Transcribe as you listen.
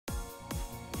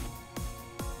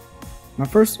My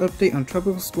first update on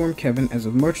Tropical Storm Kevin as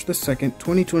of March the 2nd,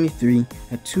 2023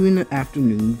 at 2 in the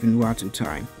afternoon Vanuatu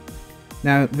time.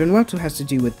 Now, Vanuatu has to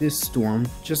deal with this storm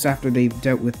just after they've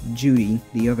dealt with Judy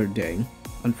the other day.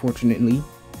 Unfortunately,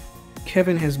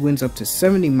 Kevin has winds up to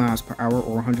 70 miles per hour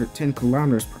or 110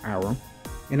 kilometers per hour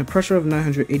and a pressure of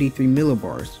 983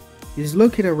 millibars. It is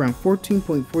located around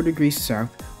 14.4 degrees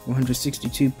south,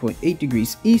 162.8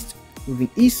 degrees east,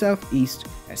 moving east-southeast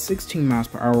at 16 miles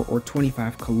per hour or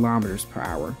 25 kilometers per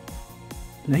hour.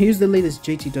 Now here's the latest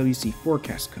JTWC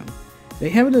forecast come. They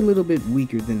have it a little bit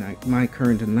weaker than my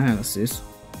current analysis,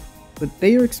 but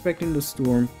they are expecting the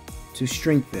storm to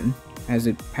strengthen as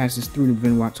it passes through the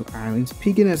Vanuatu Islands,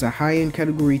 peaking as a high-end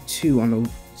Category 2 on the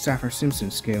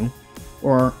Saffir-Simpson scale,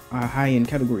 or a high-end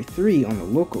Category 3 on the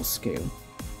local scale.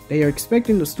 They are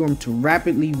expecting the storm to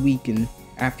rapidly weaken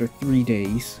after 3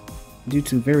 days due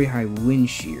to very high wind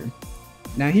shear.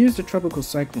 Now here's the tropical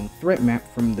cyclone threat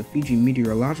map from the Fiji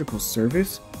Meteorological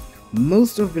Service.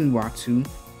 Most of Vanuatu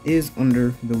is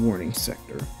under the warning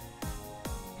sector.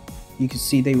 You can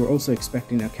see they were also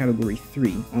expecting a Category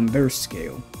 3 on their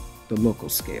scale, the local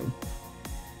scale.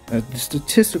 The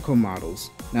statistical models.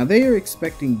 Now they are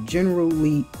expecting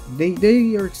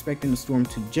they are expecting the storm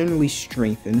to generally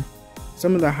strengthen.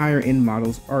 Some of the higher end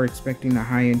models are expecting a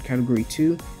high end Category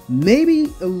 2,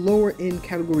 maybe a lower end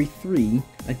Category 3,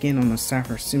 again on the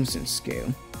Saffir-Simpson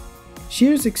scale.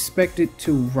 Shear is expected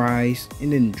to rise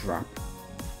and then drop,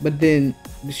 but then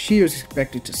the shear is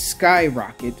expected to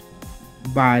skyrocket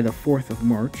by the 4th of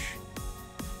March.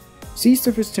 Sea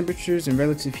surface temperatures and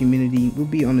relative humidity will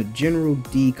be on a general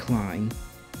decline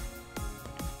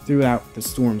throughout the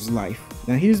storm's life.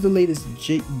 Now here's the latest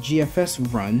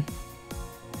GFS run.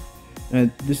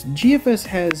 This GFS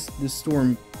has the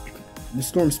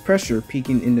storm's pressure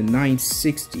peaking in the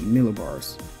 960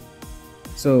 millibars.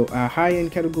 So a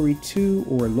high-end Category 2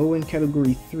 or low-end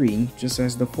Category 3, just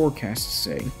as the forecasts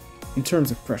say, in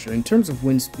terms of pressure. In terms of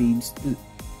wind speeds, the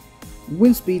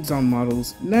wind speeds on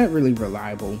models, not really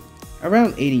reliable.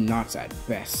 Around 80 knots at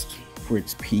best for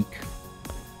its peak.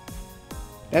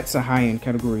 That's a high-end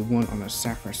Category 1 on a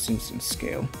Saffir-Simpson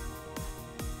scale.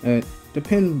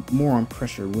 Depend more on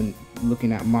pressure when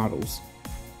looking at models.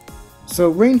 So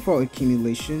rainfall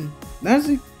accumulation,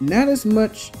 not as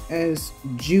much as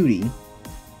Judy.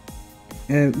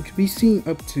 It could be seen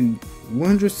up to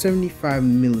 175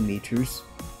 millimeters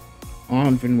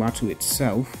on Vanuatu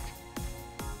itself,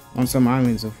 on some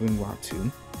islands of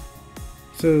Vanuatu.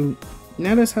 So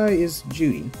not as high as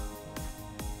Judy.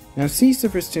 Now sea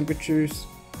surface temperatures,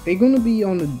 they're going to be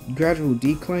on a gradual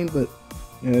decline, but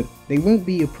they won't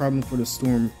be a problem for the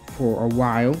storm for a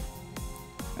while,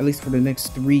 at least for the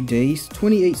next 3 days.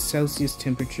 28 Celsius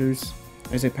temperatures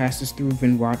as it passes through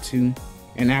Vanuatu,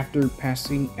 and after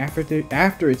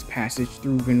its passage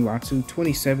through Vanuatu,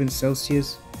 27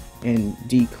 Celsius and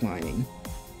declining.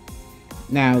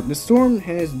 Now the storm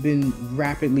has been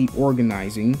rapidly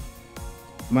organizing,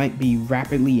 might be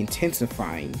rapidly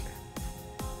intensifying.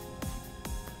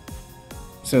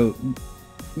 So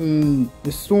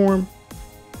the storm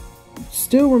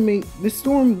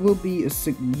will be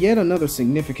yet another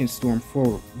significant storm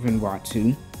for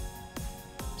Vanuatu.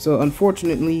 So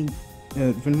unfortunately,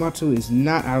 Vanuatu is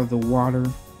not out of the water,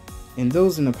 and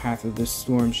those in the path of this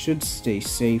storm should stay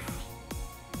safe.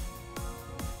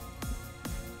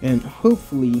 And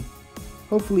hopefully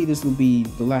this will be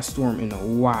the last storm in a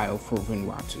while for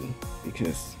Vanuatu,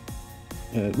 because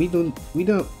we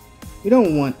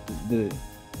don't want the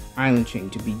island chain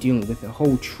to be dealing with a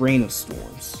whole train of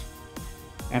storms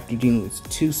after dealing with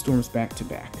 2 storms back to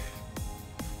back.